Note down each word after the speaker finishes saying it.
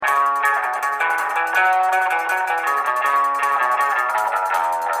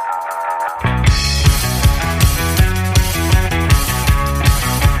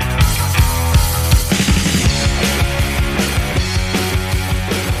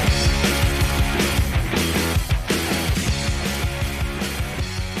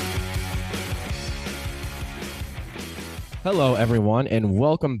Hello, everyone, and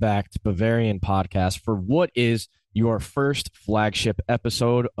welcome back to Bavarian Podcast for what is your first flagship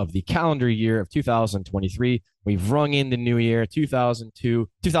episode of the calendar year of 2023. We've rung in the new year, 2022,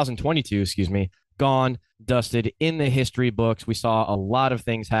 excuse me, gone, dusted in the history books. We saw a lot of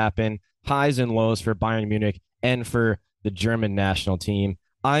things happen, highs and lows for Bayern Munich and for the German national team.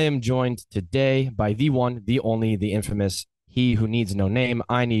 I am joined today by the one, the only, the infamous, he who needs no name.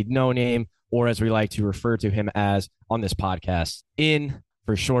 I need no name, or as we like to refer to him as on this podcast, In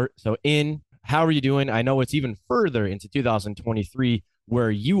for short. So, In, how are you doing? I know it's even further into 2023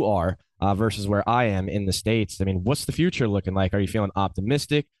 where you are versus where I am in the States. I mean, what's the future looking like? Are you feeling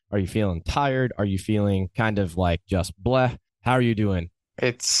optimistic? Are you feeling tired? Are you feeling kind of like just bleh? How are you doing?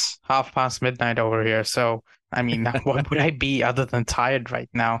 It's half past midnight over here, so I mean, what would I be other than tired right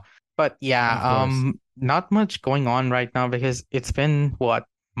now? But yeah, Of course. not much going on right now because it's been what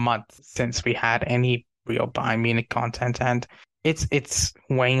month since we had any real Bayern Munich content, and it's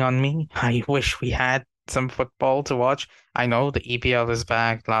weighing on me. I wish we had some football to watch. I know the EPL is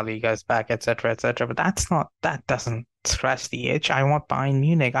back, La Liga is back, etc., etc., but that doesn't scratch the itch. I want Bayern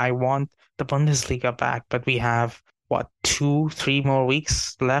Munich. I want the Bundesliga back, but we have what, 2, 3 more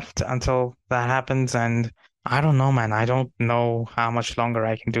weeks left until that happens. And I don't know, man. I don't know how much longer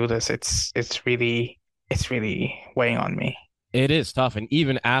I can do this. It's really weighing on me. It is tough. And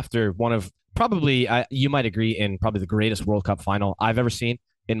even after one of probably, you might agree, in probably the greatest World Cup final I've ever seen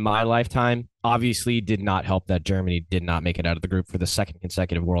in my lifetime, obviously did not help that Germany did not make it out of the group for the second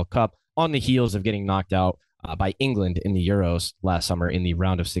consecutive World Cup on the heels of getting knocked out by England in the Euros last summer in the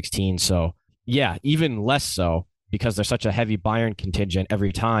round of 16. So, yeah, even less so because there's such a heavy Bayern contingent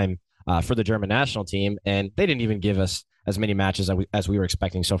every time for the German national team. And they didn't even give us as many matches as we were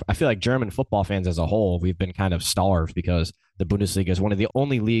expecting. So I feel like German football fans as a whole, we've been kind of starved because the Bundesliga is one of the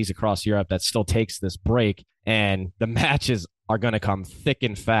only leagues across Europe that still takes this break, and the matches are going to come thick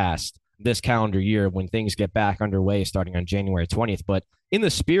and fast this calendar year when things get back underway starting on January 20th. But in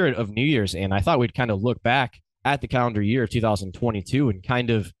the spirit of New Year's, and I thought we'd kind of look back at the calendar year of 2022 and kind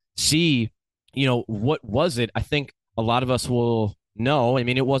of see, what was it? I think a lot of us will know. I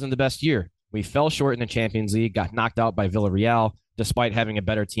mean, it wasn't the best year. We fell short in the Champions League, got knocked out by Villarreal despite having a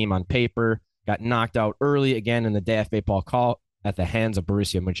better team on paper, got knocked out early again in the DFB Pokal at the hands of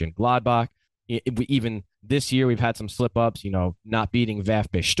Borussia Mönchengladbach. Even this year, we've had some slip ups, not beating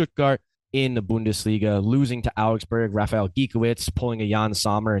VfB Stuttgart in the Bundesliga, losing to Augsburg, Rafael Giekewitz pulling a Jan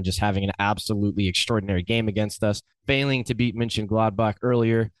Sommer and just having an absolutely extraordinary game against us, failing to beat Mönchengladbach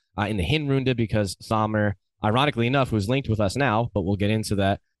earlier in the Hinrunde because Sommer, ironically enough, who's linked with us now, but we'll get into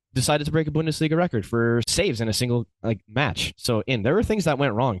that, decided to break a Bundesliga record for saves in a single match. So, there were things that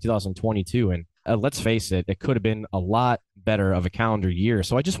went wrong in 2022, and let's face it, it could have been a lot better of a calendar year.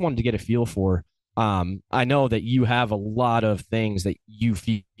 So I just wanted to get a feel for. I know that you have a lot of things that you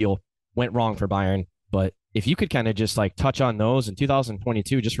feel went wrong for Bayern, but if you could kind of just touch on those in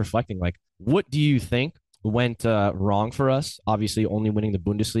 2022, just reflecting, what do you think went wrong for us? Obviously, only winning the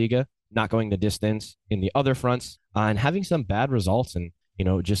Bundesliga, not going the distance in the other fronts, and having some bad results, and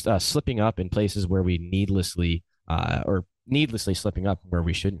just slipping up in places where we needlessly slipping up where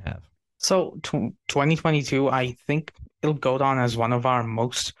we shouldn't have. So, 2022, I think it'll go down as one of our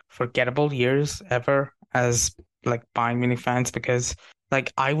most forgettable years ever as like Bayern Munich fans because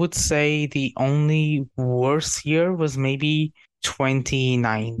I would say the only worst year was maybe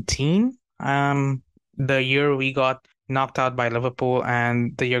 2019. The year we got knocked out by Liverpool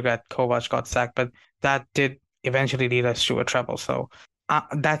and the year that Kovac got sacked, but that did eventually lead us to a treble. So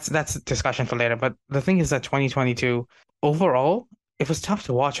that's a discussion for later. But the thing is that 2022 overall, it was tough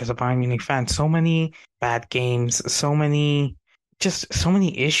to watch as a Bayern Munich fan. So many bad games, so many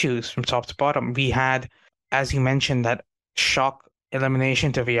issues from top to bottom. We had, as you mentioned, that shock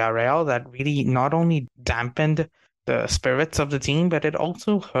elimination to Villarreal that really not only dampened the spirits of the team, but it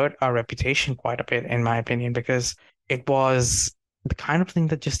also hurt our reputation quite a bit, in my opinion, because it was the kind of thing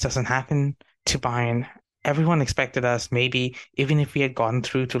that just doesn't happen to Bayern. Everyone expected us, maybe, even if we had gone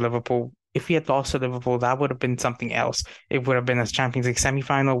through to Liverpool, if we had lost to Liverpool, that would have been something else. It would have been a Champions League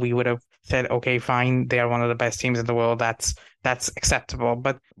semi-final. We would have said, okay, fine, they are one of the best teams in the world. That's acceptable.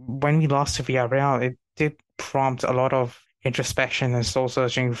 But when we lost to Villarreal, it did prompt a lot of introspection and soul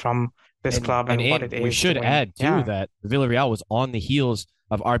searching from this And club and and what it in we is to should win. add too Yeah, that Villarreal was on the heels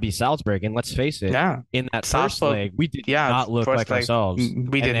of RB Salzburg, and let's face it, yeah. in that first Salzburg, leg, we did yeah, not look first like leg, ourselves, we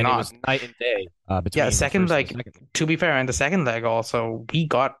and did then it was not. night and day Yeah, between the second first and the leg, second. to be fair, in the second leg also, we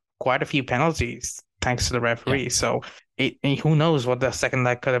got quite a few penalties thanks to the Yeah, referee. So who knows what the second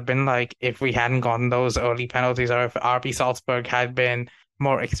leg could have been like if we hadn't gotten those early penalties or if RB Salzburg had been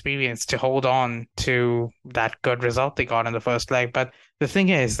more experience to hold on to that good result they got in the first leg. But the thing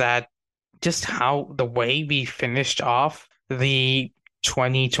is that just how the way we finished off the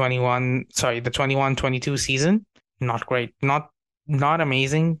 2021, sorry, the 21-22 season, not great. Not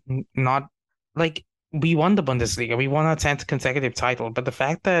amazing. Not like we won the Bundesliga. We won our 10th consecutive title, but the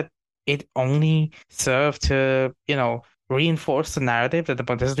fact that it only served to, reinforce the narrative that the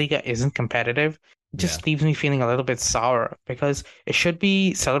Bundesliga isn't competitive Yeah. just leaves me feeling a little bit sour because it should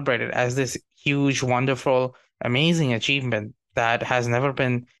be celebrated as this huge, wonderful, amazing achievement that has never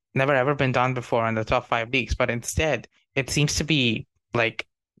ever been done before in the top five leagues. But instead, it seems to be like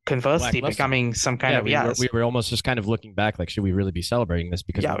conversely Lackluster. becoming some kind Yeah, of we were almost just kind of looking back, like, should we really be celebrating this?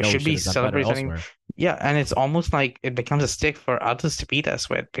 Because yeah, we we know we should should be have done better celebrating. elsewhere. Yeah, and it's almost like it becomes a stick for others to beat us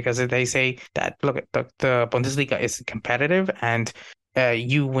with because they say that look, the Bundesliga is competitive and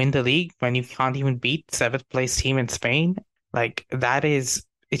you win the league when you can't even beat seventh place team in Spain. Like it's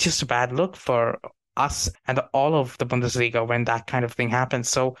just a bad look for us and all of the Bundesliga when that kind of thing happens.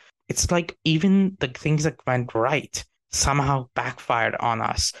 So it's like even the things that went right somehow backfired on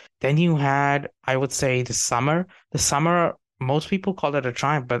us. Then you had, I would say, the summer. The summer, most people call it a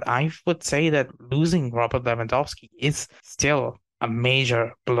triumph, but I would say that losing Robert Lewandowski is still a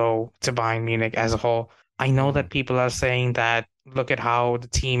major blow to Bayern Munich as a whole. I know that Mhm. people are saying that look at how the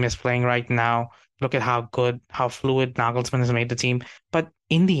team is playing right now. Look at how good, how fluid Nagelsmann has made the team. But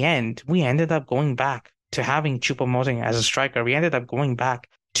in the end, we ended up going back to having Choupo-Moting as a striker. We ended up going back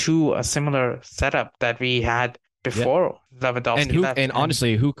to a similar setup that we had Yeah. before And Lewandowski left. And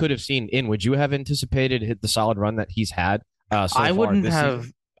honestly, who could have seen in? Would you have anticipated hit the solid run that he's had so I far wouldn't this season? have,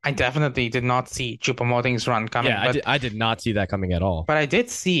 I definitely did not see Choupo-Moting's run coming, Yeah, I did not see that coming at all. but what I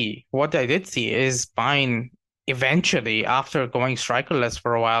did see is Bayern eventually, after going strikerless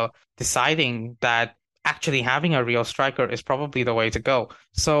for a while, deciding that actually having a real striker is probably the way to go.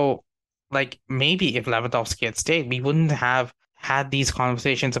 So, like, maybe if Lewandowski had stayed, we wouldn't have had these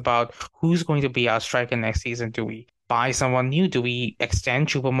conversations about who's going to be our striker next season. Do we buy someone new? Do we extend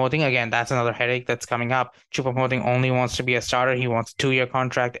Choupo-Moting? Again, that's another headache that's coming up. Choupo-Moting only wants to be a starter. He wants a 2-year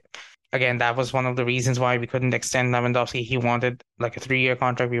contract. Again, that was one of the reasons why we couldn't extend Lewandowski. He wanted like a 3-year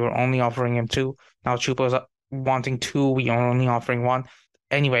contract. We were only offering him two. Now Chupo's wanting two. We are only offering one.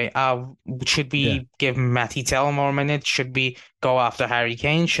 Anyway, should Yeah. we give Matty Tell more minutes? Should we go after Harry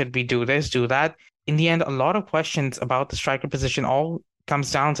Kane? Should we do this, do that? In the end, a lot of questions about the striker position all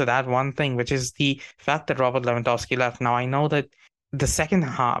comes down to that one thing, which is the fact that Robert Lewandowski left. Now, I know that the second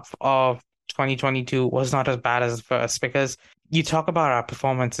half of 2022 was not as bad as the first because you talk about our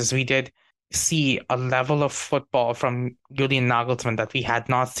performances. We did see a level of football from Julian Nagelsmann that we had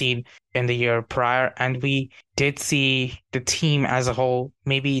not seen in the year prior. And we did see the team as a whole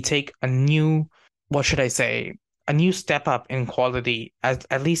maybe take a new, what should I say, a new step up in quality, at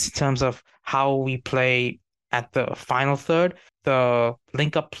least in terms of how we play at the final third, the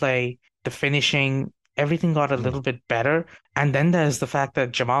link up play, the finishing. Everything got a Mhm. little bit better. And then there's the fact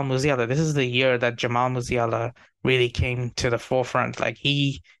that Jamal Musiala, this is the year that Jamal Musiala really came to the forefront. Like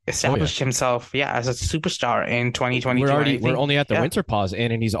he Oh yeah. established himself, yeah, as a superstar in 2022. And I We're think, only at the yeah, winter pause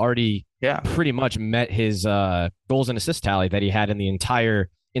and he's already yeah. pretty much met his goals and assist tally that he had in the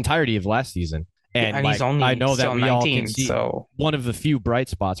entirety of last season. Yeah, And and he's like I only know that still we all can 19. see So one of the few bright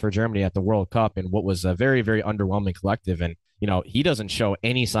spots for Germany at the World Cup and what was a very, very underwhelming collective. And he doesn't show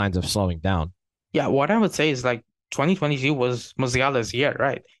any signs of slowing down. yeah, what I would say is like 2022 was Musiala's year,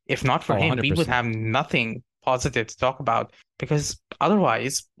 right? If not for Oh, him, we would 100%. have nothing positive to talk about because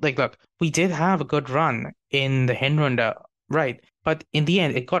otherwise, like, look, we did have a good run in the Hinrunde, right? But in the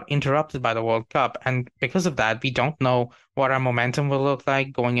end, it got interrupted by the World Cup. And because of that, we don't know what our momentum will look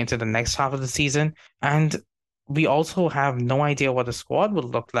like going into the next half of the season. And we also have no idea what the squad will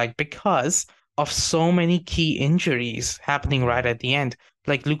look like because of so many key injuries happening right Yeah. at the end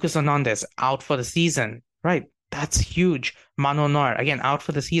like Lucas Hernandez out for the season, right? That's huge. Manuel Neuer, again, out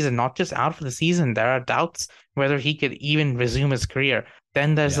for the season, not just out for the season. There are doubts whether he could even resume his career.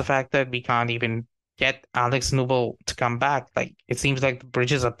 Then there's the Yeah. fact that we can't even get Alex Nubel to come back. Like it seems like the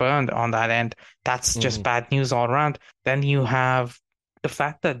bridges are burned on that end. That's just Mhm. bad news all around. Then you have the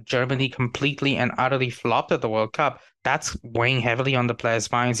fact that Germany completely and utterly flopped at the World Cup. That's weighing heavily on the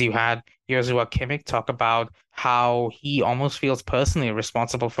players' minds. You had Joshua Kimmich talk about how he almost feels personally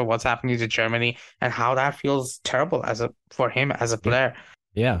responsible for what's happening to Germany and how that feels terrible for him as a Yeah. player.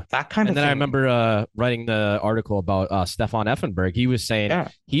 Yeah. That kind And of then I thing. remember writing the article about Stefan Effenberg. He was saying Yeah.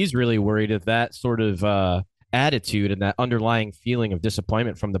 he's really worried of that sort of attitude and that underlying feeling of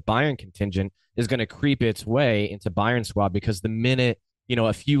disappointment from the Bayern contingent is going to creep its way into Bayern squad because the minute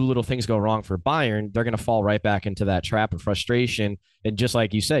a few little things go wrong for Bayern, they're going to fall right back into that trap of frustration. And just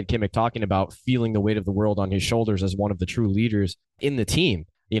like you said, Kimmich talking about feeling the weight of the world on his shoulders as one of the true leaders in the team.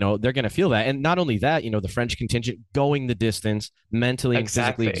 They're going to feel that. And not only that, the French contingent going the distance, mentally and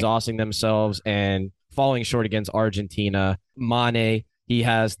physically Exactly. exhausting themselves and falling short against Argentina. Mane, he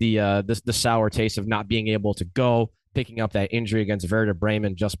has the sour taste of not being able to go, picking up that injury against Werder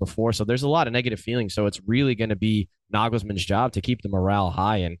Bremen just before. So there's a lot of negative feelings. So it's really going to be Nagelsmann's job to keep the morale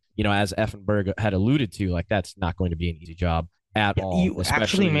high. And, as Effenberg had alluded to, like that's not going to be an easy job at Yeah, all, you actually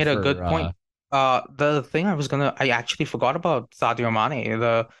especially made a good for point. The thing I actually forgot about Sadio Mane,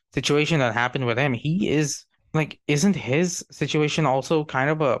 the situation that happened with him. He is like, isn't his situation also kind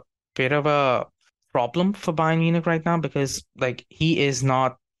of a bit of a problem for Bayern Munich right now? Because like he is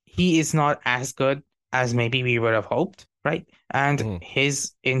not as good as maybe we would have hoped, right? And Mhm.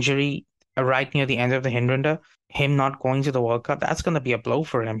 his injury right near the end of the Hinrunde, him not going to the World Cup, that's going to be a blow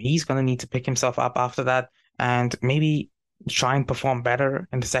for him. He's going to need to pick himself up after that and maybe try and perform better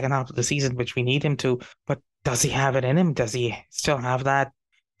in the second half of the season, which we need him to. But does he have it in him? Does he still have that?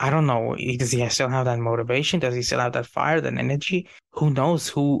 I don't know. Does he still have that motivation? Does he still have that fire, that energy? Who knows?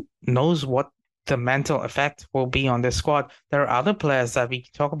 Who knows what the mental effect will be on this squad? There are other players that we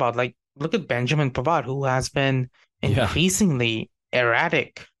can talk about. Like, look at Benjamin Pavard, who has been Yeah. increasingly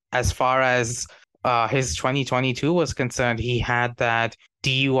erratic as far as his 2022 was concerned. He had that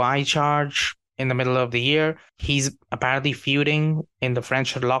DUI charge in the middle of the year. He's apparently feuding in the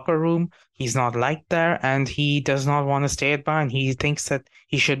French locker room. He's not liked there, and he does not want to stay at Bayern. He thinks that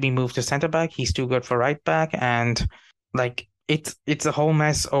he should be moved to centre back. He's too good for right back, and like it's a whole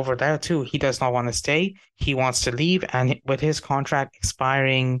mess over there too. He does not want to stay. He wants to leave, and with his contract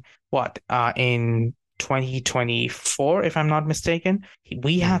expiring, in 2024, if I'm not mistaken,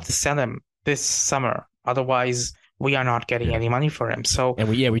 we have Mhm. to sell him this summer. Otherwise, we are not getting Yeah. any money for him. So And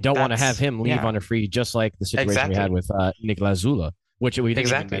we don't want to have that's, him leave yeah, on a free, just like the situation we had exactly. with Nicolas Zula, which we didn't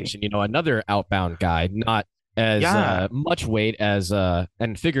even Exactly. mention. Another outbound guy, not as Yeah. much weight as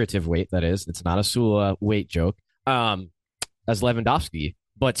and figurative weight, that is. It's not a Sula weight joke. As Lewandowski,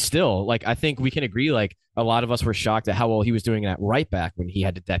 but still, like I think we can agree. Like a lot of us were shocked at how well he was doing at right back when he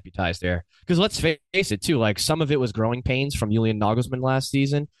had to deputize there. Because let's face it, too, like some of it was growing pains from Julian Nagelsmann last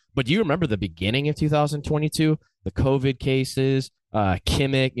season. But do you remember the beginning of 2022, the COVID cases,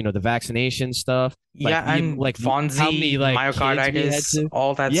 Kimmich, the vaccination stuff, like Yeah, even and like how many Fonzie, like kids we had myocarditis, to,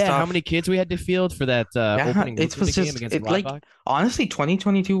 all that yeah, how stuff. many kids we had to field for that Yeah, opening it Bundesliga was game just against it like Gladbach? honestly,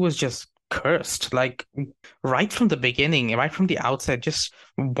 2022 was just cursed. Like right from the beginning, right from the outset, just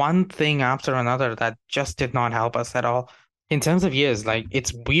one thing after another that just did not help us at all. In terms of years, like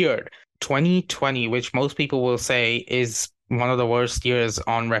it's weird. 2020, which most people will say is one of the worst years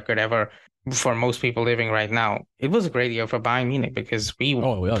on record ever for most people living right now. It was a great year for Bayern Munich because we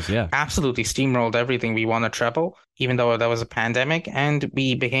Oh, it was, yeah, absolutely steamrolled everything. We won a treble, even though there was a pandemic, and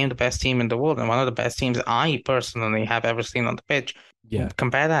we became the best team in the world and one of the best teams I personally have ever seen on the pitch. yeah.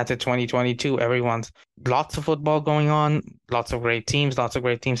 Compare that to 2022. Everyone's lots of football going on, lots of great teams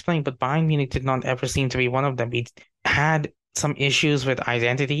playing, but Bayern Munich did not ever seem to be one of them. We had some issues with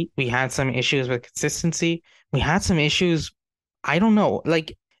identity. We had some issues with consistency. We had some issues, I don't know,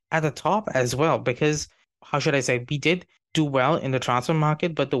 like at the top as well, because how should I say, we did do well in the transfer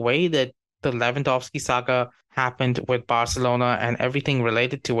market, but the way that the Lewandowski saga happened with Barcelona and everything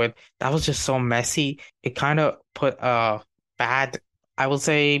related to it, that was just so messy. It kind of put a bad, I will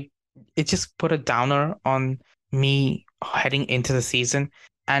say, it just put a downer on me heading into the season.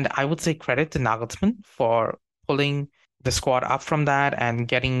 And I would say credit to Nagelsmann for pulling the squad up from that and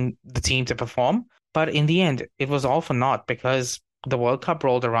getting the team to perform. But in the end, it was all for naught because the World Cup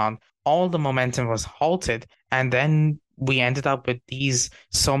rolled around, all the momentum was halted, and then we ended up with these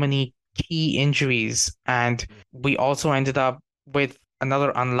so many key injuries, and we also ended up with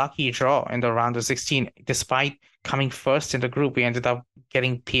another unlucky draw in the round of 16. Despite coming first in the group, we ended up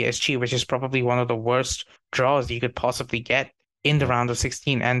getting PSG, which is probably one of the worst draws you could possibly get in the Yeah. round of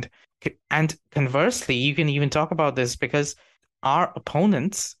 16. And conversely, you can even talk about this because our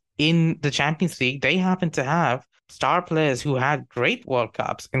opponents in the Champions League, they happen to have star players who had great World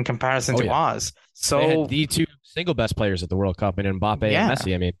Cups in comparison Oh to yeah. ours. They had So the two single best players at the World Cup in Mbappe and yeah,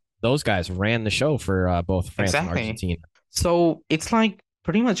 Messi. I mean, those guys ran the show for both France and exactly. Argentina. So it's like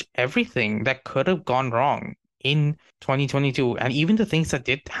pretty much everything that could have gone wrong in 2022, and even the things that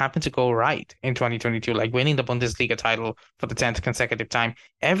did happen to go right in 2022, like winning the Bundesliga title for the 10th consecutive time,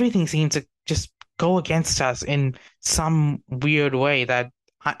 everything seemed to just go against us in some weird way that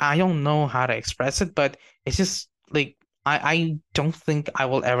I don't know how to express it, but it's just like I don't think I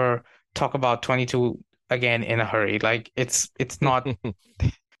will ever talk about 22 again in a hurry. Like it's not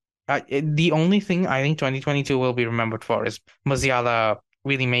the only thing I think 2022 will be remembered for is Musiala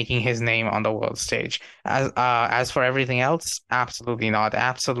really making his name on the world stage. As for everything else, absolutely not.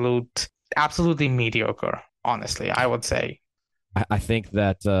 Absolutely mediocre, honestly, I would say. I think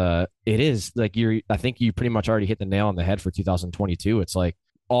that it is like I think you pretty much already hit the nail on the head for 2022. It's like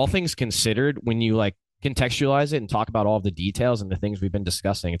all things considered, when you like contextualize it and talk about all of the details and the things we've been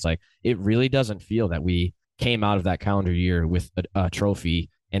discussing, it's like it really doesn't feel that we came out of that calendar year with a trophy.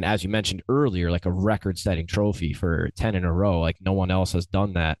 And as you mentioned earlier, like a record-setting trophy for 10 in a row. Like no one else has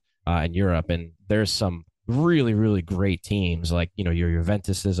done that in Europe. And there's some really, really great teams like, you know, your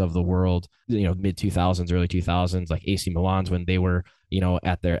Juventuses of the world, you know, mid 2000s, early 2000s, like AC Milan's when they were, you know,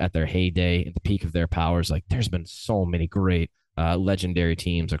 at their heyday, at the peak of their powers. Like there's been so many great legendary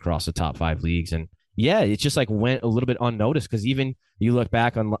teams across the top five leagues. And yeah, it just like went a little bit unnoticed because even you look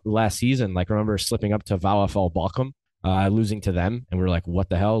back on last season, like remember slipping up to VfL Bochum, losing to them, and we are like, what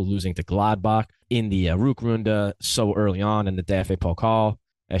the hell? Losing to Gladbach in the Rückrunde so early on in the DFB Pokal.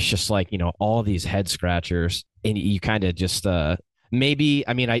 It's just like, you know, all these head scratchers, and you kind of just maybe,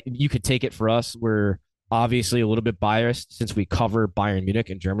 I mean, you could take it for us. We're obviously a little bit biased since we cover Bayern Munich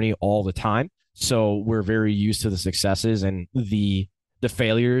and Germany all the time. So we're very used to the successes, and the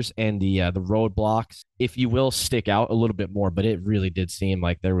failures and the roadblocks, if you will, stick out a little bit more. But it really did seem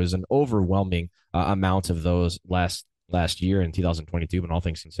like there was an overwhelming amount of those last year in 2022. When all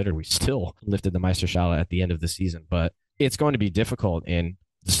things considered, we still lifted the Meisterschale at the end of the season. But it's going to be difficult in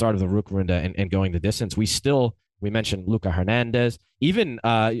the start of the Rückrunde and going the distance. We mentioned Luca Hernandez. Even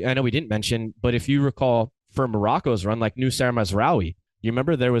I know we didn't mention, but if you recall for Morocco's run, like Noussair Mazraoui, you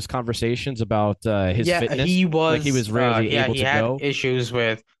remember there was conversations about his fitness. He was rarely able to go. He had issues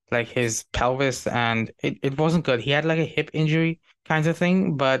with like his pelvis, and it wasn't good. He had like a hip injury kind of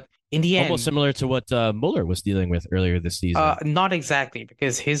thing, but in the end, almost similar to what Muller was dealing with earlier this season. Not exactly,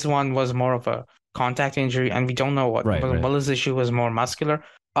 because his one was more of a contact injury, and we don't know what. Right. Muller's issue was more muscular.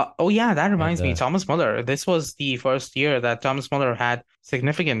 Oh yeah, that reminds me, Thomas Muller. This was the first year that Thomas Muller had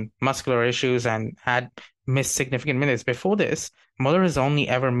significant muscular issues and had missed significant minutes. Before this, Muller has only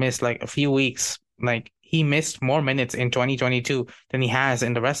ever missed like a few weeks. Like he missed more minutes in 2022 than he has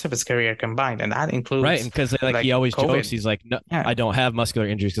in the rest of his career combined, and that includes right. And because like he always COVID. jokes, he's like, no, yeah. I don't have muscular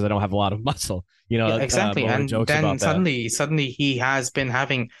injuries because I don't have a lot of muscle. You know, exactly. And then suddenly he has been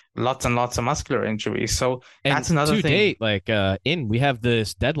having lots and lots of muscular injuries. So that's another thing. To date, like we have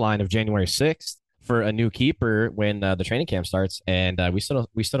this deadline of January 6th for a new keeper when the training camp starts, and we still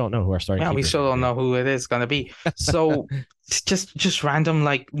don't know who our starting. Yeah, we still don't know who it is gonna be. So it's just random,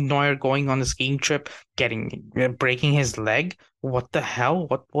 like Neuer going on a skiing trip, breaking his leg. What the hell?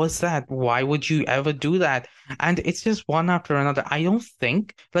 What was that? Why would you ever do that? And it's just one after another. I don't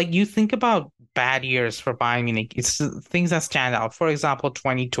think, like, you think about bad years for Bayern Munich. It's things that stand out. For example,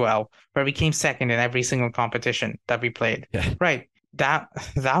 2012, where we came second in every single competition that we played. Yeah. Right. That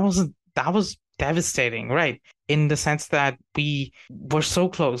was devastating, right? In the sense that we were so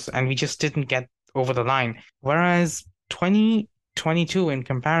close and we just didn't get over the line. Whereas 2022, in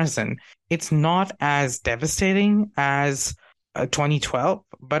comparison, it's not as devastating as 2012,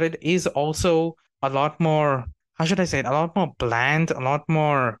 but it is also a lot more, how should I say it, a lot more bland, a lot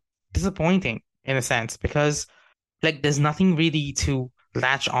more disappointing in a sense, because like there's nothing really to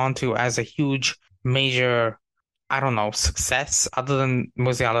latch onto as a huge major, I don't know, success other than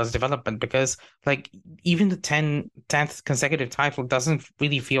Musiala's development, because like even the 10th consecutive title doesn't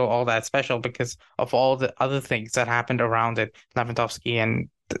really feel all that special because of all the other things that happened around it. Lewandowski and,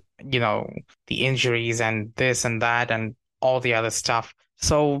 you know, the injuries and this and that and all the other stuff.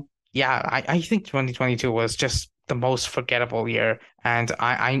 So yeah, I think 2022 was just the most forgettable year, and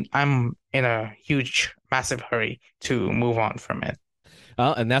I'm in a huge, massive hurry to move on from it.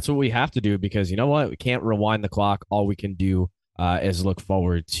 And that's what we have to do, because you know what? We can't rewind the clock. All we can do is look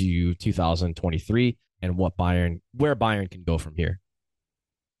forward to 2023 and where Bayern can go from here.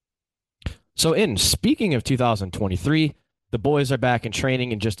 So speaking of 2023, the boys are back in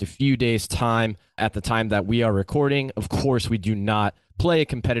training in just a few days' time. At the time that we are recording, of course, we do not play a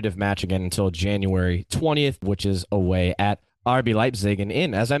competitive match again until January 20th, which is away at RB Leipzig.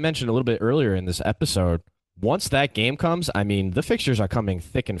 And as I mentioned a little bit earlier in this episode, once that game comes, I mean, the fixtures are coming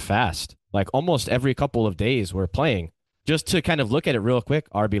thick and fast. Like almost every couple of days we're playing. Just to kind of look at it real quick,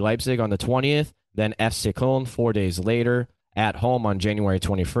 RB Leipzig on the 20th, then FC Köln 4 days later, at home on January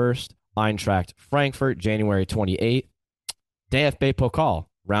 21st, Eintracht Frankfurt January 28th, DFB Pokal,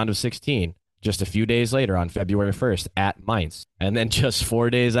 round of 16, just a few days later on February 1st at Mainz. And then just 4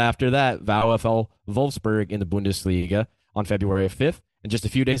 days after that, VfL Wolfsburg in the Bundesliga on February 5th. And just a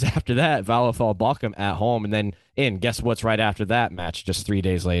few days after that, Valafel Bochum at home. And then guess what's right after that match, just 3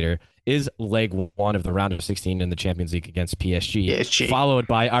 days later, is leg one of the round of 16 in the Champions League against PSG, PSG. followed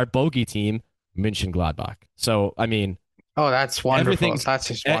by our bogey team, Mönchengladbach. So, I mean, Oh, that's wonderful. everything's That's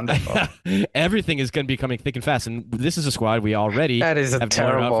just wonderful. everything is going to be coming thick and fast. And this is a squad we already That is a have known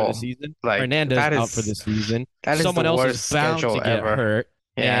about for the terrible, season. like Hernandez out for the season. that is the Someone else is worst bound to schedule get ever. hurt.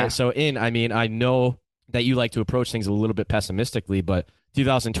 And Yeah. so, I mean, I know that you like to approach things a little bit pessimistically, but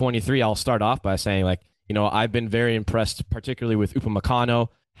 2023, I'll start off by saying, like, I've been very impressed, particularly with Upamecano,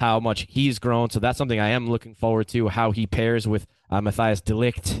 how much he's grown. So that's something I am looking forward to, how he pairs with Matthias de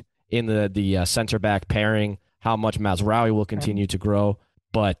Ligt in the center back pairing, how much Mazraoui will continue to grow.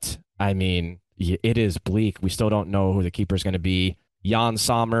 But, I mean, it is bleak. We still don't know who the keeper is going to be. Jan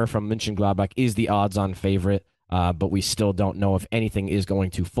Sommer from Mönchengladbach is the odds-on favorite, but we still don't know if anything is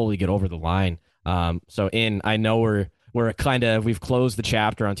going to fully get over the line. I know we've closed the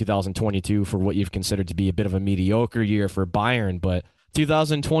chapter on 2022 for what you've considered to be a bit of a mediocre year for Bayern, but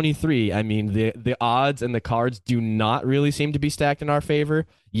 2023, I mean, the odds and the cards do not really seem to be stacked in our favor,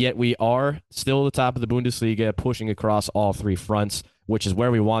 yet we are still at the top of the Bundesliga, pushing across all three fronts, which is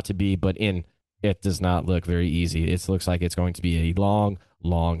where we want to be, but it does not look very easy. It looks like it's going to be a long,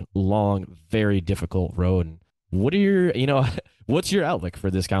 long, long, very difficult road. And what are what's your outlook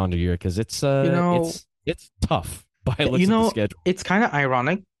for this calendar year? Because it's tough by looks at the schedule. It's kind of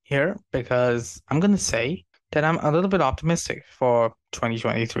ironic here because I'm gonna say that I'm a little bit optimistic for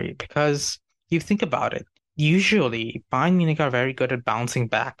 2023 because you think about it. Usually, Bayern Munich are very good at bouncing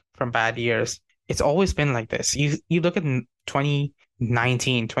back from bad years. It's always been like this. You look at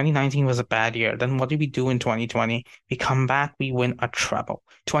 2019. 2019 was a bad year. Then what did we do in 2020? We come back, we win a treble.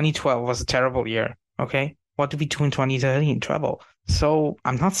 2012 was a terrible year. Okay, what did we do in 2013? Treble. So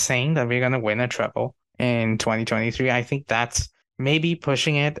I'm not saying that we're gonna win a treble in 2023. I think that's maybe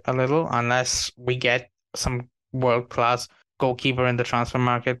pushing it a little unless we get some world-class goalkeeper in the transfer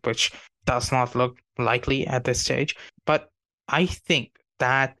market, which does not look likely at this stage. But I think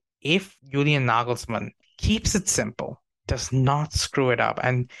that if Julian Nagelsmann keeps it simple, does not screw it up,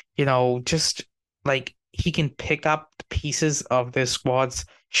 and just like he can pick up the pieces of this squad's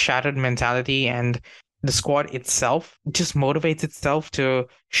shattered mentality, and the squad itself just motivates itself to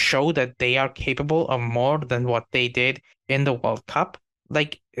show that they are capable of more than what they did in the World Cup.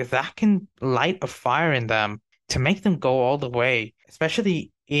 Like that can light a fire in them to make them go all the way,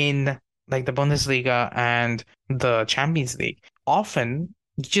 especially in like the Bundesliga and the Champions League. Often,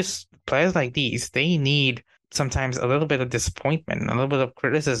 just players like these, they need sometimes a little bit of disappointment, a little bit of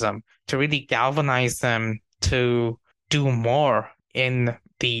criticism to really galvanize them to do more in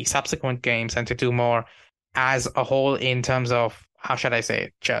the subsequent games and to do more as a whole in terms of, how should I say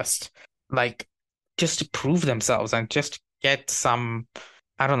it, just to prove themselves and just get some,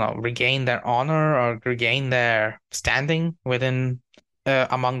 I don't know, regain their honor or regain their standing within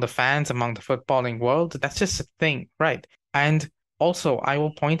among the fans, among the footballing world. That's just a thing, right? And also, I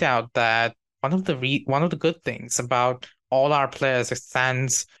will point out that one of the good things about all our players,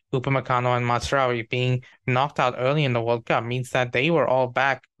 sans Upamecano and Mazraoui, being knocked out early in the World Cup means that they were all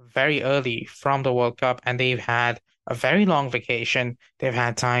back very early from the World Cup and they've had a very long vacation. They've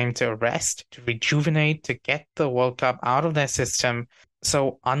had time to rest, to rejuvenate, to get the World Cup out of their system.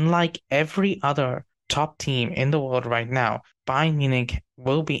 So unlike every other top team in the world right now, Bayern Munich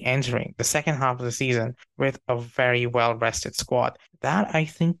will be entering the second half of the season with a very well-rested squad. That I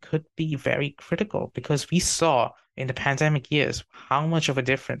think could be very critical because we saw in the pandemic years how much of a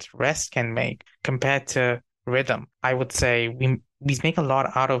difference rest can make compared to rhythm. I would say we make a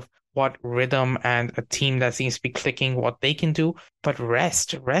lot out of what rhythm and a team that seems to be clicking what they can do, but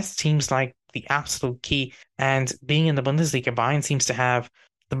rest seems like the absolute key. And being in the Bundesliga, Bayern seems to have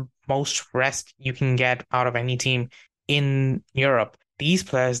the most rest you can get out of any team in Europe. These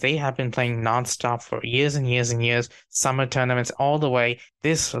players, they have been playing nonstop for years and years and years, summer tournaments all the way.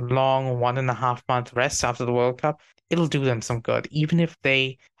 This long 1.5 month rest after the World Cup, it'll do them some good. Even if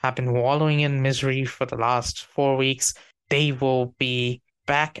they have been wallowing in misery for the last 4 weeks, they will be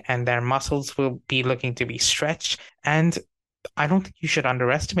back and their muscles will be looking to be stretched. And I don't think you should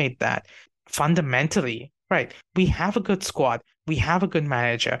underestimate that. Fundamentally, right, we have a good squad. We have a good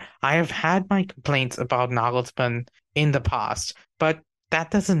manager. I have had my complaints about Nagelsmann in the past, but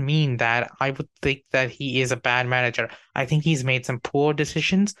that doesn't mean that I would think that he is a bad manager. I think he's made some poor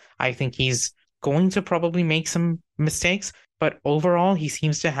decisions. I think he's going to probably make some mistakes, but overall, he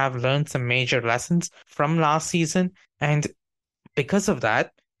seems to have learned some major lessons from last season. And because of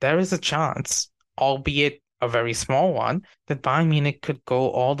that, there is a chance, albeit a very small one, that Bayern Munich could go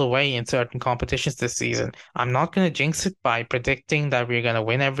all the way in certain competitions this season. I'm not going to jinx it by predicting that we're going to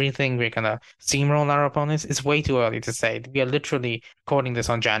win everything, we're going to steamroll our opponents. It's way too early to say. We are literally recording this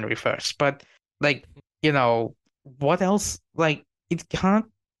on January 1st. But like, you know, what else? Like, it can't,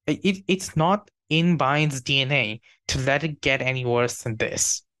 it's not in Bayern's DNA to let it get any worse than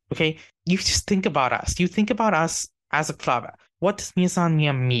this. Okay? You just think about us. You think about us as a club. What does Misan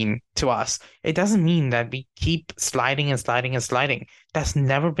Mia mean to us? It doesn't mean that we keep sliding and sliding and sliding. That's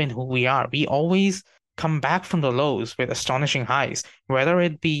never been who we are. We always come back from the lows with astonishing highs, whether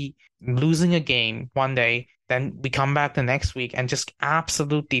it be losing a game one day, then we come back the next week and just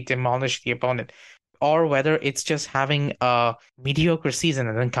absolutely demolish the opponent, or whether it's just having a mediocre season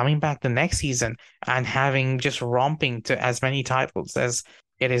and then coming back the next season and having just romping to as many titles as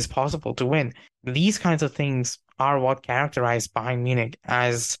it is possible to win. These kinds of things are what characterize Bayern Munich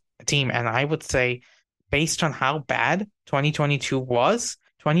as a team. And I would say, based on how bad 2022 was,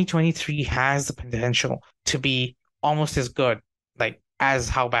 2023 has the potential to be almost as good, like as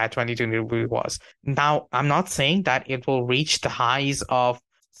how bad 2022 was. Now, I'm not saying that it will reach the highs of,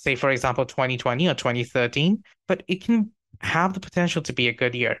 say, for example, 2020 or 2013, but it can have the potential to be a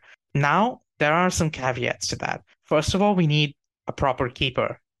good year. Now, there are some caveats to that. First of all, we need a proper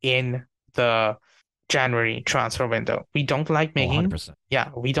keeper in the January transfer window. We don't like Oh, making, 100%. yeah,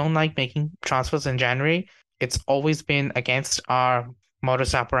 we don't like making transfers in January. It's always been against our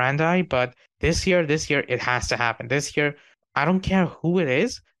modus operandi, but this year it has to happen. This year, I don't care who it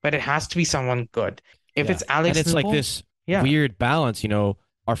is, but it has to be someone good. If Yeah. it's And Alex it's like Newell, this yeah, weird balance,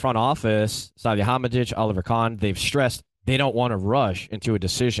 our front office, Salihamidzic, Oliver Kahn, they've stressed they don't want to rush into a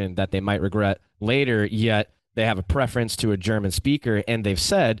decision that they might regret later, yet they have a preference to a German speaker, and they've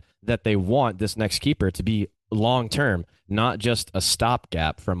said that they want this next keeper to be long term, not just a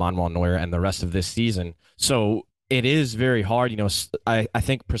stopgap for Manuel Neuer and the rest of this season. So it is very hard. I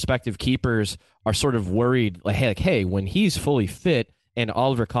think prospective keepers are sort of worried, hey, when he's fully fit, and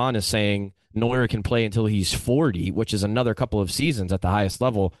Oliver Kahn is saying Neuer can play until he's 40, which is another couple of seasons at the highest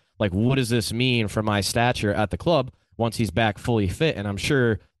level. Like, what does this mean for my stature at the club once he's back fully fit? And I'm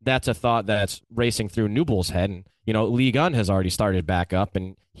sure that's a thought that's racing through Nubel's head. And, Ligue 1 has already started back up,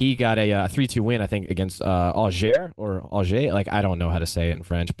 and he got a 3-2 win, I think, against Alger or Alger. Like, I don't know how to say it in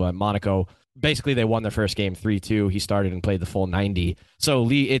French, but Monaco, basically, they won their first game 3-2. He started and played the full 90. So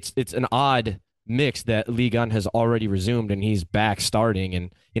it's an odd mix that Ligue 1 has already resumed, and he's back starting,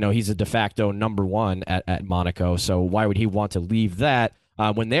 and he's a de facto number one at Monaco. So why would he want to leave that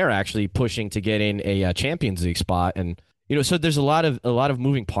when they're actually pushing to get in a Champions League spot? And so there's a lot of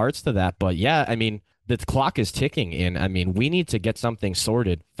moving parts to that. But yeah, I mean, the clock is ticking in. I mean, we need to get something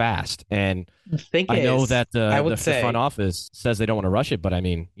sorted fast. And the thing I know is, that I the would say front office says they don't want to rush it, but I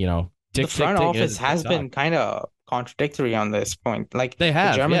mean, the tick tick front tick, office has tick-tock. been kind of contradictory on this point. Like They the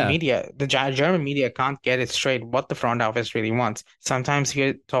have, German yeah. media, German media can't get it straight what the front office really wants. Sometimes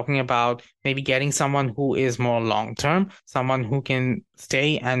you're talking about maybe getting someone who is more long term, someone who can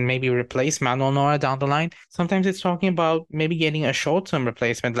stay and maybe replace Manuel Neuer down the line. Sometimes it's talking about maybe getting a short term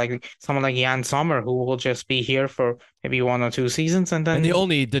replacement, like someone like Jan Sommer, who will just be here for maybe 1 or 2 seasons and And the then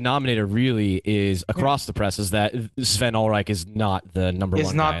only denominator really is across the press is that Sven Ulreich is not the number is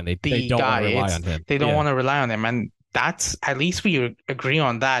one guy, not and they the don't want guy. to rely It's on him. they don't Yeah, want to rely on him, and that's at least we agree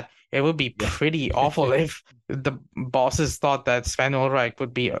on that. It would be yeah. pretty awful if the bosses thought that Sven Ulreich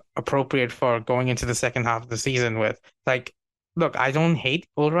would be appropriate for going into the second half of the season with. Like, look, I don't hate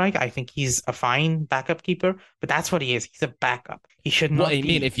Ulreich. I think he's a fine backup keeper, but that's what he is. He's a backup. He should Well, not I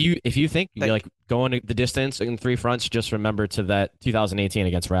mean, be if you think you're like like going the distance in three fronts, just remember to that 2018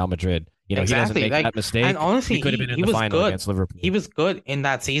 against Real Madrid. He doesn't exactly make like. that And mistake. We honestly, could have he been in he the was final good. against Liverpool. He was good in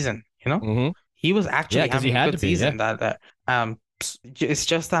that season. Hmm. He was Yeah, actually because he having a had good to be. Yeah. season that it's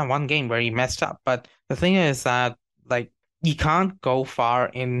just that one game where he messed up. But the thing is that like you can't go far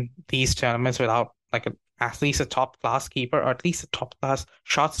in these tournaments without like at least a top class keeper or at least a top class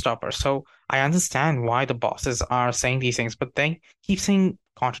shot stopper. So I understand why the bosses are saying these things, but they keep saying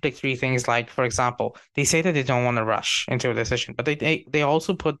contradictory things. Like, for example, they say that they don't want to rush into a decision, but they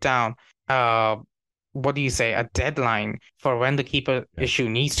also put down uh what do you say, a deadline for when the keeper Yeah. issue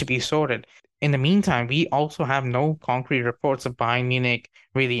needs to be sorted. In the meantime, we also have no concrete reports of Bayern Munich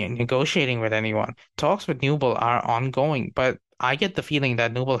really negotiating with anyone. Talks with Nubel are ongoing, but I get the feeling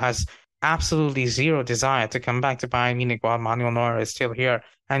that Nubel has absolutely zero desire to come back to Bayern Munich while Manuel Neuer is still here.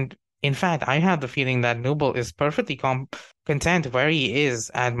 And in fact, I have the feeling that Nubel is perfectly content where he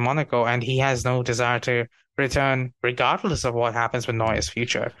is at Monaco, and he has no desire to return, regardless of what happens with Neuer's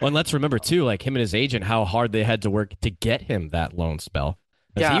future. Well, and let's remember too, like him and his agent, how hard they had to work to get him that loan spell.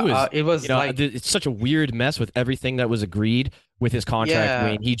 because he was, it was like, it's such a weird mess with everything that was agreed with his contract yeah,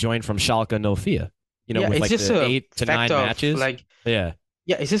 when he joined from Schalke 04. yeah, With it's like just the a eight to fact nine of matches. like, Yeah,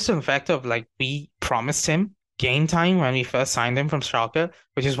 yeah, it's just a fact of like we promised him game time when we first signed him from Schalke,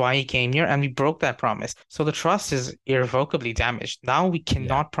 which is why he came here, and we broke that promise. So the trust is irrevocably damaged. Now we yeah,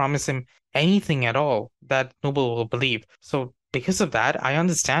 cannot promise him anything at all that Noble will believe. So because of that, I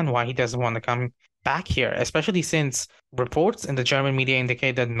understand why he doesn't want to come back here, especially since reports in the German media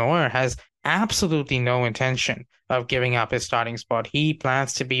indicate that Neuer has absolutely no intention of giving up his starting spot. He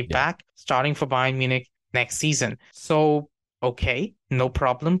plans to be yeah. back starting for Bayern Munich next season. So okay, no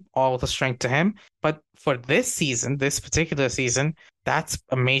problem, all the strength to him. But for this season, this particular season, that's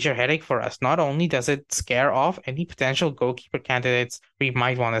a major headache for us. Not only does it scare off any potential goalkeeper candidates we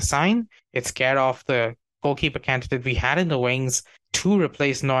might want to sign, it scared off the goalkeeper candidate we had in the wings to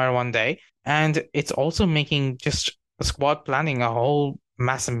replace Neuer one day. And it's also making just squad planning a whole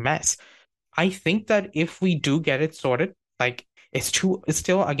massive mess. I think that if we do get it sorted, like it's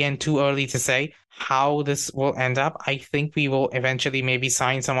still again too early to say how this will end up. I think we will eventually maybe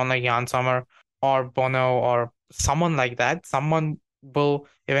sign someone like Jan Sommer or Bono or someone like that. Someone will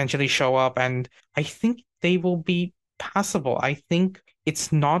eventually show up, and I think they will be passable. I think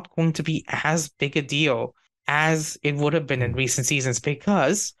it's not going to be as big a deal as it would have been in Mm. recent seasons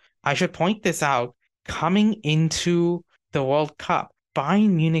because I should point this out, coming into the World Cup,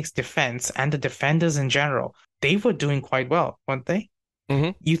 Bayern Munich's defense and the defenders in general, they were doing quite well, weren't they?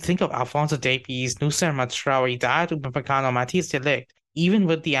 Hmm. You think of Alphonso Davies, Nusser Mazraoui, Dayot Upamecano, Matthias de Ligt, even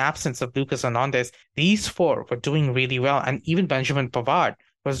with the absence of Lucas Hernandez, these four were doing really well. And even Benjamin Pavard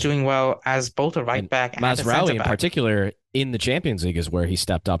was doing well as both a right And back and a Mazraoui centre in back. particular in the Champions League is where he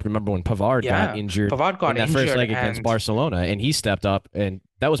stepped up. Remember when Pavard got Yeah, injured Pavard in got that first injured leg against and Barcelona, and he stepped up, and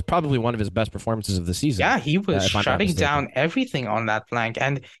that was probably one of his best performances of the season, yeah, he was if I'm not shutting mistaken. down everything on that flank,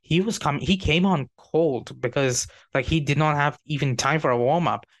 and he came on cold because like he did not have even time for a warm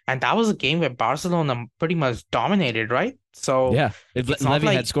up, and that was a game where Barcelona pretty much dominated, right? So Yeah, if it's not Levy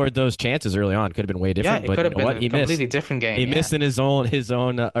had like scored those chances early on, could have been way yeah, different. it But could you have know been what? a He missed. completely different game. He Yeah, missed in his own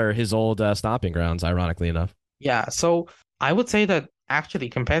or his old stomping grounds. Ironically enough. yeah. So I would say that actually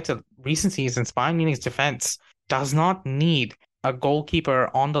compared to recent seasons, Bayern Munich's defense does not need a goalkeeper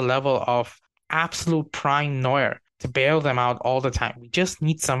on the level of absolute prime Neuer to bail them out all the time. We just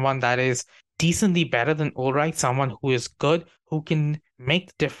need someone that is decently better than Ulreich, someone who is good, who can make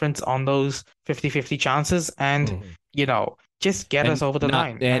the difference on those 50-50 chances and, Mhm. just get us and over the not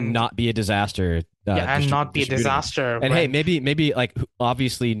line. and And not be a disaster yeah, and not be a distributing it. disaster And hey, when maybe like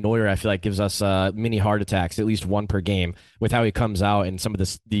obviously Neuer, I feel like gives us mini heart attacks, at least one per game, with how he comes out and some of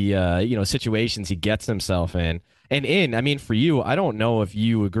the situations he gets himself in. And I mean, for you, I don't know if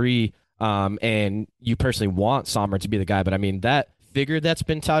you agree, and you personally want Sommer to be the guy, but I mean that figure that's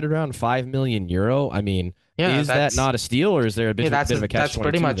been touted around 5 million euro. I mean, yeah, is that not a steal, or is there a yeah, bit of a catch that's twenty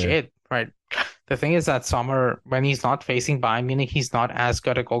pretty two much there? it, right? The thing is that Sommer, when he's not facing Bayern Munich, he's not as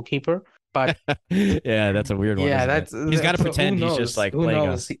good a goalkeeper. But Yeah, that's a weird one, yeah, isn't it? He's got to so who pretend he's just knows? like playing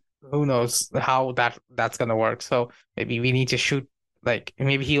us. Who knows how that's gonna work? So maybe we need to shoot like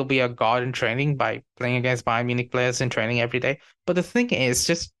maybe he'll be a god in training by playing against Bayern Munich players in training every day. But the thing is,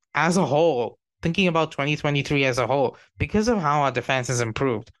 just as a whole, thinking about 2023 as a whole, because of how our defense has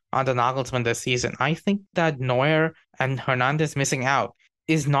improved under Nagelsmann this season, I think that Neuer and Hernandez missing out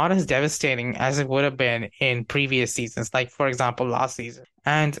is not as devastating as it would have been in previous seasons, like for example last season.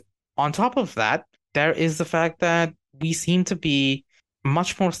 And on top of that, there is the fact that we seem to be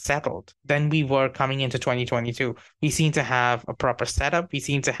much more settled than we were coming into 2022. We seem to have a proper setup. We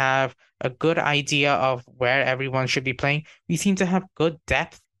seem to have a good idea of where everyone should be playing. We seem to have good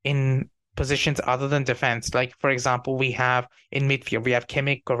depth in positions other than defense. Like, for example, we have in midfield, we have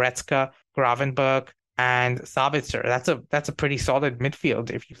Kimmich, Goretzka, Gravenberg, and Sabitzer. That's a pretty solid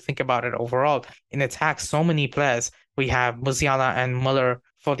midfield if you think about it overall. In attack, so many players. We have Musiala and Muller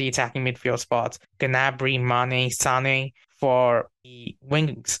for the attacking midfield spots, Gnabry, Mane, Sane for the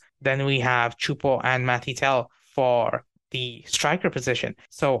wings. Then we have Chupo and Matitel for the striker position.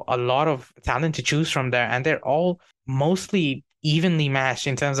 So a lot of talent to choose from there, and they're all mostly evenly matched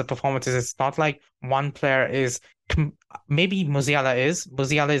in terms of performances. It's not like one player is maybe Musiala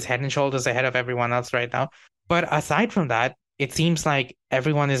is head and shoulders ahead of everyone else right now. But aside from that, it seems like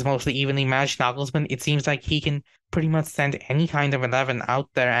everyone is mostly evenly matched. Nagelsmann, it seems like he can pretty much send any kind of 11 out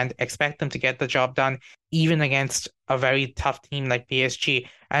there and expect them to get the job done, even against a very tough team like PSG.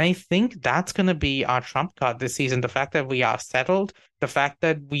 And I think that's going to be our trump card this season. The fact that we are settled, the fact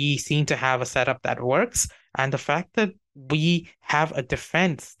that we seem to have a setup that works, and the fact that we have a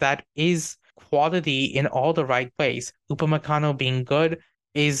defense that is quality in all the right ways. Upamecano being good,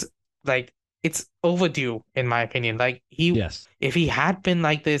 is like it's overdue in my opinion. Like Yes. if he had been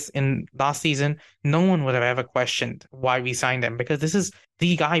like this in last season, no one would have ever questioned why we signed him because this is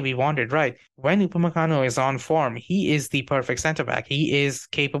the guy we wanted, right? When Upamecano is on form, he is the perfect center back. He is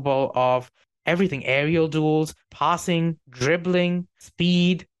capable of everything, aerial duels, passing, dribbling,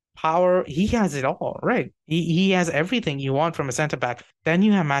 speed, power. He has it all, right? He has everything you want from a center back. Then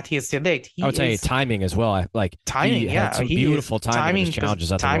you have Matthias de Ligt. I would He say is timing as well. Like he timing, had yeah. some He is beautiful timing in his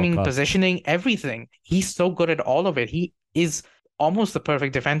challenges at the World timing, Cup. positioning, everything. He's so good at all of it. He is almost the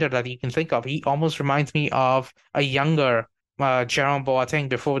perfect defender that you can think of. He almost reminds me of a younger Jerome Boateng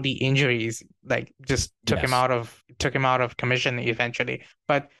before the injuries, like just Yes. took him out of commission eventually.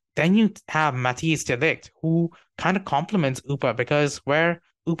 But then you have Matthias de Ligt, who kind of complements Upa because where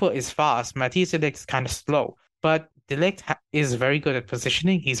Upa is fast, Matthias de Ligt is kind of slow. But de Ligt is very good at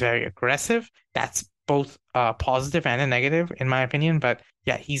positioning. He's very aggressive. That's both a positive and a negative, in my opinion. But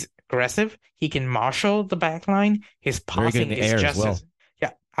yeah, he's aggressive. He can marshal the back line. His Very good in passing the is air as just well. as yeah.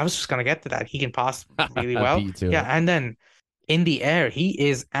 I was just gonna get to that. He can pass really well. Beat you to Yeah, it. and then in the air, he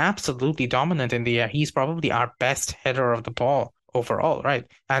is absolutely dominant in the air. He's probably our best header of the ball overall, right?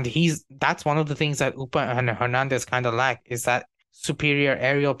 And he's that's one of the things that Upa and Hernandez kind of lack is that superior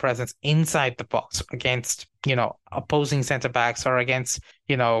aerial presence inside the box against, opposing center backs or against,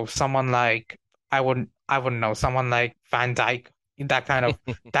 someone like I wouldn't know, someone like Van Dijk, that kind of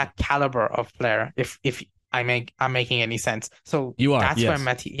that caliber of player, if I'm making any sense. So You are, that's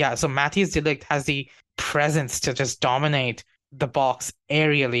where yes. So Matthias de Ligt has the presence to just dominate the box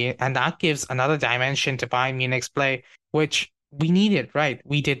aerially, and that gives another dimension to Bayern Munich's play, which we needed, right?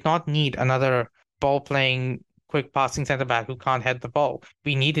 We did not need another ball playing, quick passing center back who can't head the ball.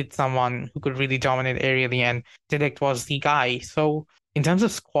 We needed someone who could really dominate aerially, and de Ligt was the guy. So in terms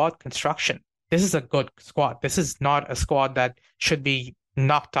of squad construction, this is a good squad. This is not a squad that should be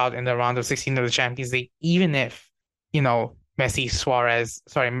knocked out in the round of 16 of the Champions League, even if, Messi, Suarez,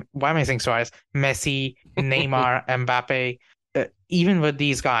 sorry, why am I saying Suarez? Messi, Neymar, Mbappe, even with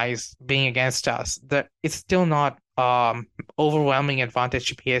these guys being against us, it's still not overwhelming advantage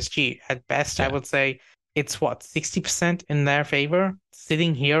to PSG. At best, I Yeah. would say it's what, 60% in their favor.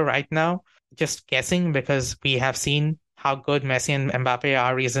 Sitting here right now, just guessing because we have seen how good Messi and Mbappe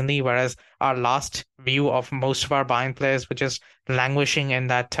are recently, whereas our last view of most of our Bayern players were just languishing in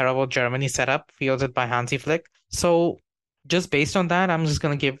that terrible Germany setup fielded by Hansi Flick. So just based on that, I'm just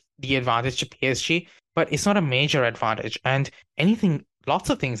going to give the advantage to PSG, but it's not a major advantage. And lots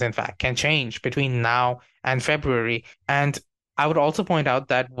of things, in fact, can change between now and February. And I would also point out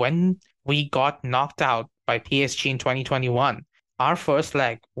that when we got knocked out by PSG in 2021, our first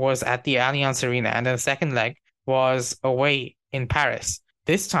leg was at the Allianz Arena, and then the second leg was away in Paris.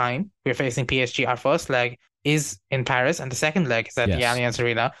 This time, we're facing PSG. Our first leg is in Paris, and the second leg is at the Yes. Allianz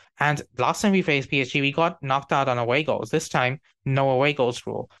Arena. And last time we faced PSG, we got knocked out on away goals. This time, no away goals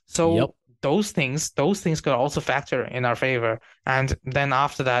rule. Yep. So those things could also factor in our favor. And then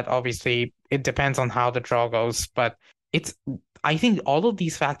after that, obviously, it depends on how the draw goes. But it's I think all of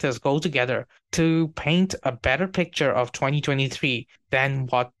these factors go together to paint a better picture of 2023 than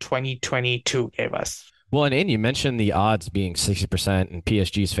what 2022 gave us. Well, and you mentioned the odds being 60% in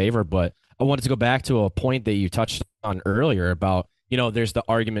PSG's favor, but I wanted to go back to a point that you touched on earlier about, there's the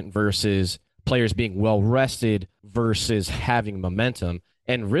argument versus players being well rested versus having momentum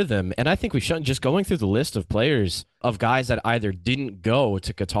and rhythm. And I think we should just going through the list of players of guys that either didn't go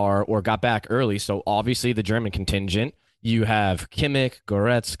to Qatar or got back early. So obviously the German contingent, you have Kimmich,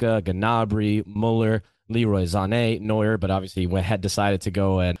 Goretzka, Gnabry, Muller, Leroy Sané, Neuer, but obviously had decided to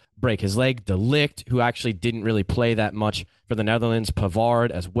go and break his leg. De Ligt, who actually didn't really play that much for the Netherlands.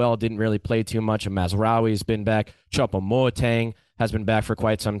 Pavard as well didn't really play too much. Mazraoui's been back. Choupo-Moting has been back for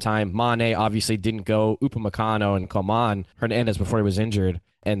quite some time. Mane obviously didn't go. Upamecano and Coman, Hernandez before he was injured,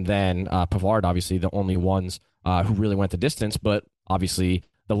 and then Pavard obviously the only ones who really went the distance, but obviously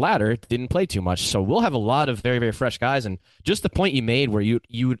the latter didn't play too much. So we'll have a lot of very, very fresh guys. And just the point you made where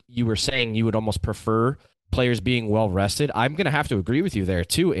you were saying you would almost prefer players being well rested, I'm going to have to agree with you there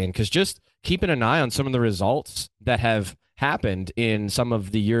too, In, because just keeping an eye on some of the results that have happened in some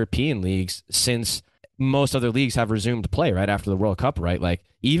of the European leagues since most other leagues have resumed play right after the World Cup, right? Like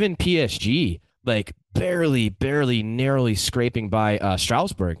even PSG, like barely, narrowly scraping by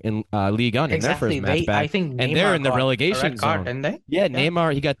Strasbourg in Ligue 1 in their first Exactly. match I back, think and they're Neymar in the got a relegation red card, zone. didn't they? Yeah, Yeah.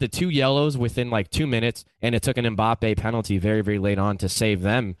 Neymar, he got the 2 yellows within like 2 minutes, and it took an Mbappe penalty very, very late on to save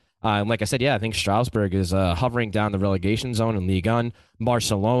them. And like I said, yeah, I think Strasbourg is hovering down the relegation zone in Ligue 1.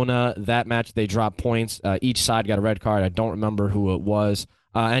 Barcelona, that match, they dropped points. Each side got a red card. I don't remember who it was.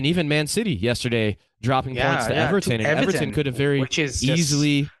 And even Man City yesterday dropping points Yeah, to yeah, to Everton, and Everton Everton, could have very which is just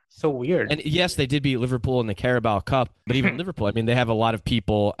easily. so weird. And yes, they did beat Liverpool in the Carabao Cup, but even Liverpool, I mean, they have a lot of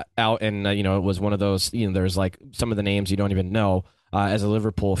people out, and it was one of those. There's like some of the names you don't even know as a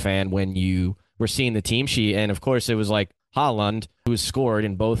Liverpool fan when you were seeing the team sheet, and of course, it was like Haaland, who scored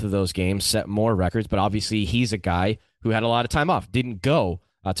in both of those games, set more records, but obviously, he's a guy who had a lot of time off, didn't go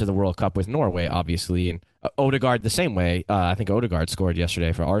to the World Cup with Norway, obviously, and Odegaard the same way. I think Odegaard scored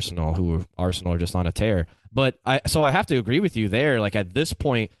yesterday for Arsenal, who Arsenal are just on a tear. But I have to agree with you there. Like at this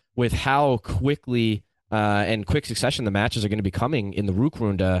point, with how quickly and quick succession the matches are going to be coming in the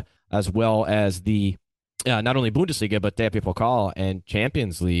Rückrunde, as well as the not only Bundesliga but DFB Pokal and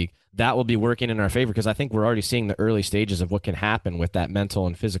Champions League, that will be working in our favor because I think we're already seeing the early stages of what can happen with that mental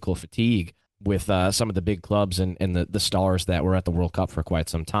and physical fatigue with some of the big clubs and the stars that were at the World Cup for quite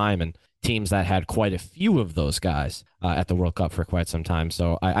some time and teams that had quite a few of those guys at the World Cup for quite some time.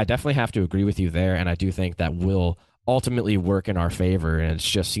 So I definitely have to agree with you there, and I do think that will ultimately work in our favor. And it's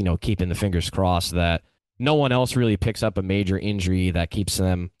just, keeping the fingers crossed that no one else really picks up a major injury that keeps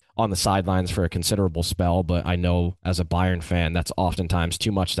them on the sidelines for a considerable spell. But I know as a Bayern fan, that's oftentimes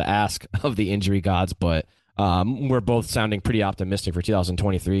too much to ask of the injury gods. But we're both sounding pretty optimistic for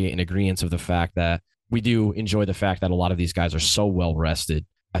 2023 in agreement of the fact that we do enjoy the fact that a lot of these guys are so well rested.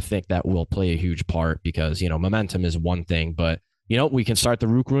 I think that will play a huge part because, momentum is one thing, but we can start the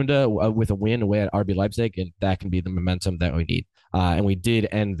Rückrunde with a win away at RB Leipzig, and that can be the momentum that we need. And we did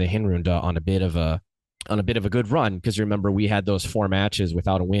end the Hinrunde on a bit of a good run because you remember we had those 4 matches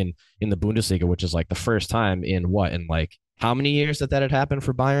without a win in the Bundesliga, which is like the first time in like how many years that had happened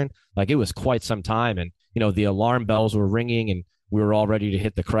for Bayern? Like it was quite some time, and the alarm bells were ringing, and we were all ready to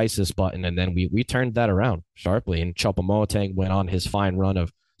hit the crisis button, and then we turned that around sharply, and Choupo-Moting went on his fine run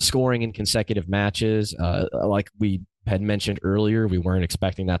of scoring in consecutive matches. Like we had mentioned earlier, we weren't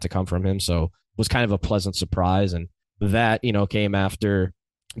expecting that to come from him, so it was kind of a pleasant surprise. And that came after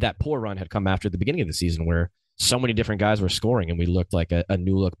that poor run had come after the beginning of the season where so many different guys were scoring, and we looked like a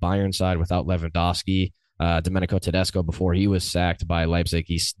new look Bayern side without Lewandowski. Domenico Tedesco, before he was sacked by Leipzig,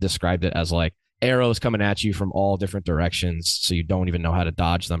 he described it as like arrows coming at you from all different directions, so you don't even know how to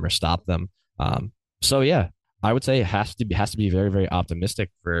dodge them or stop them. So yeah, I would say it has to be very, very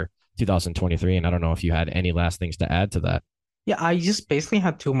optimistic for 2023. And I don't know if you had any last things to add to that. Yeah, I just basically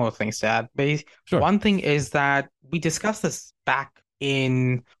had two more things to add. Sure. One thing is that we discussed this back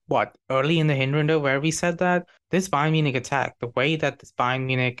in early in the Hinrunde, where we said that this Bayern Munich attack, the way that this Bayern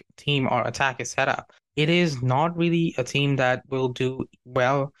Munich team or attack is set up, it is not really a team that will do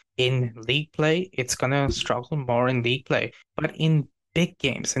well in league play. It's gonna struggle more in league play, but in big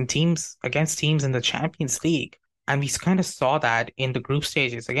games and teams against teams in the Champions League. And we kind of saw that in the group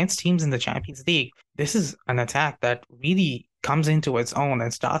stages against teams in the Champions League. This is an attack that really comes into its own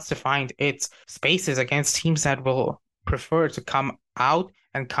and starts to find its spaces against teams that will prefer to come out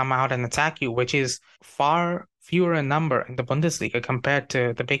and attack you, which is far fewer in number in the Bundesliga compared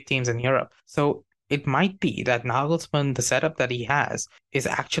to the big teams in Europe. So it might be that Nagelsmann, the setup that he has, is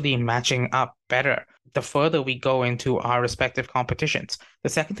actually matching up better the further we go into our respective competitions. The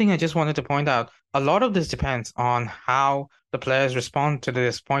second thing I just wanted to point out, a lot of this depends on how the players respond to the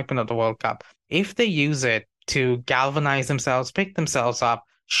disappointment of the World Cup. If they use it to galvanize themselves, pick themselves up,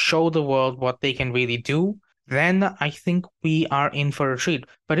 show the world what they can really do, then I think we are in for a treat.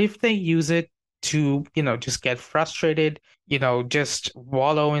 But if they use it to, just get frustrated, just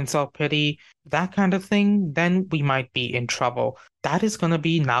wallow in self-pity, that kind of thing, then we might be in trouble. That is going to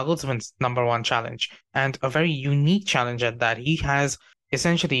be Nagelsmann's number one challenge, and a very unique challenge at that. He has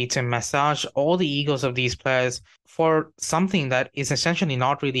essentially to massage all the egos of these players for something that is essentially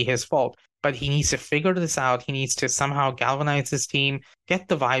not really his fault. But he needs to figure this out. He needs to somehow galvanize his team, get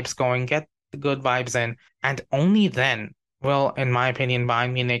the vibes going, get the good vibes in, and only then will, in my opinion,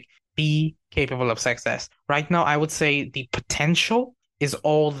 Bayern Munich be capable of success. Right now, I would say the potential is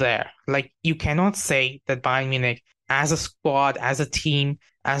all there. Like, you cannot say that Bayern Munich, as a squad, as a team,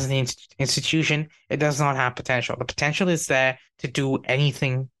 as an institution, it does not have potential. The potential is there to do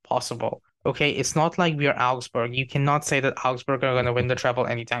anything possible. Okay, it's not like we are Augsburg. You cannot say that Augsburg are going to win the treble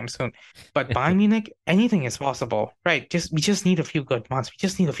anytime soon. But Bayern Munich, anything is possible, right? We just need a few good months. We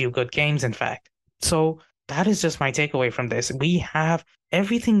just need a few good games, in fact. So that is just my takeaway from this. We have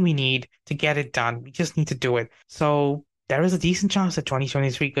everything we need to get it done. We just need to do it. So there is a decent chance that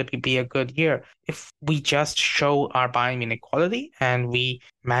 2023 could be a good year if we just show our Bayern Munich quality and we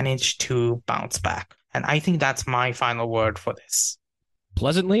manage to bounce back. And I think that's my final word for this.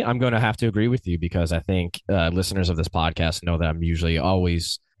 Pleasantly, I'm going to have to agree with you because I think listeners of this podcast know that I'm usually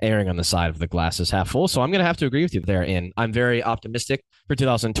always erring on the side of the glass is half full. So I'm going to have to agree with you there. And I'm very optimistic for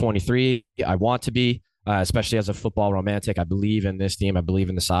 2023. I want to be, especially as a football romantic. I believe in this team. I believe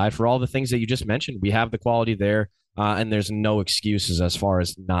in the side for all the things that you just mentioned. We have the quality there, and there's no excuses as far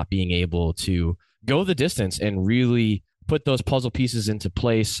as not being able to go the distance and really put those puzzle pieces into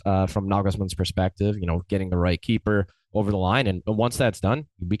place from Nagelsmann's perspective, getting the right keeper over the line. And once that's done,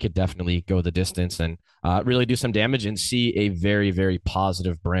 we could definitely go the distance and really do some damage and see a very, very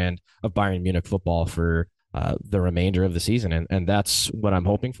positive brand of Bayern Munich football for the remainder of the season. And that's what I'm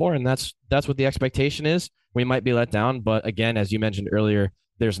hoping for. And that's what the expectation is. We might be let down. But again, as you mentioned earlier,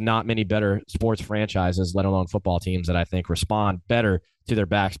 there's not many better sports franchises, let alone football teams, that I think respond better to their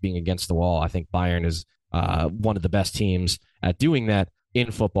backs being against the wall. I think Bayern is one of the best teams at doing that in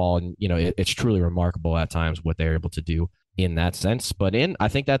football. And, it's truly remarkable at times what they're able to do in that sense. But I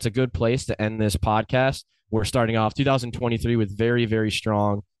think that's a good place to end this podcast. We're starting off 2023 with very, very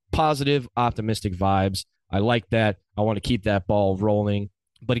strong, positive, optimistic vibes. I like that. I want to keep that ball rolling.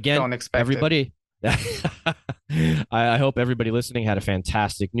 But again, Don't expect everybody, I hope everybody listening had a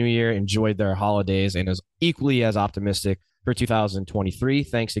fantastic new year, enjoyed their holidays, and is equally as optimistic for 2023.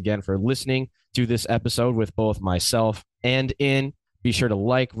 Thanks again for listening to this episode with both myself and In. Be sure to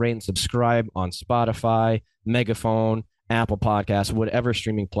like, rate, and subscribe on Spotify, Megaphone, Apple Podcasts, whatever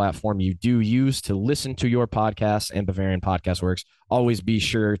streaming platform you do use to listen to your podcasts and Bavarian Podcast Works. Always be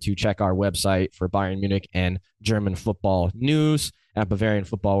sure to check our website for Bayern Munich and German football news at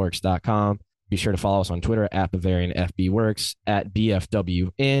BavarianFootballWorks.com. Be sure to follow us on Twitter at BavarianFBWorks, at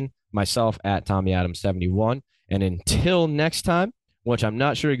BFWN, myself at TommyAdams71. And until next time, which I'm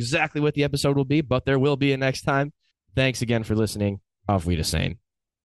not sure exactly what the episode will be, but there will be a next time. Thanks again for listening. Auf Wiedersehen.